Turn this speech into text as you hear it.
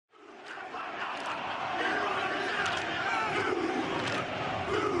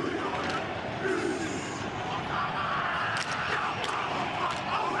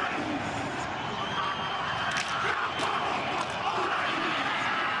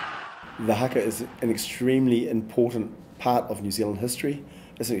The haka is an extremely important part of New Zealand history.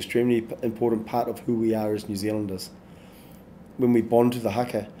 It's an extremely important part of who we are as New Zealanders. When we bond to the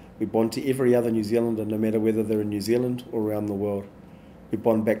haka, we bond to every other New Zealander, no matter whether they're in New Zealand or around the world. We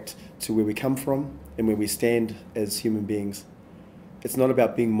bond back to where we come from and where we stand as human beings. It's not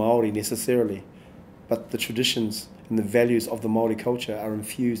about being Maori necessarily, but the traditions and the values of the Maori culture are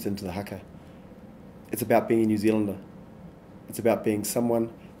infused into the haka. It's about being a New Zealander. It's about being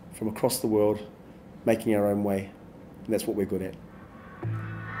someone from across the world making our own way, and that's what we're good at.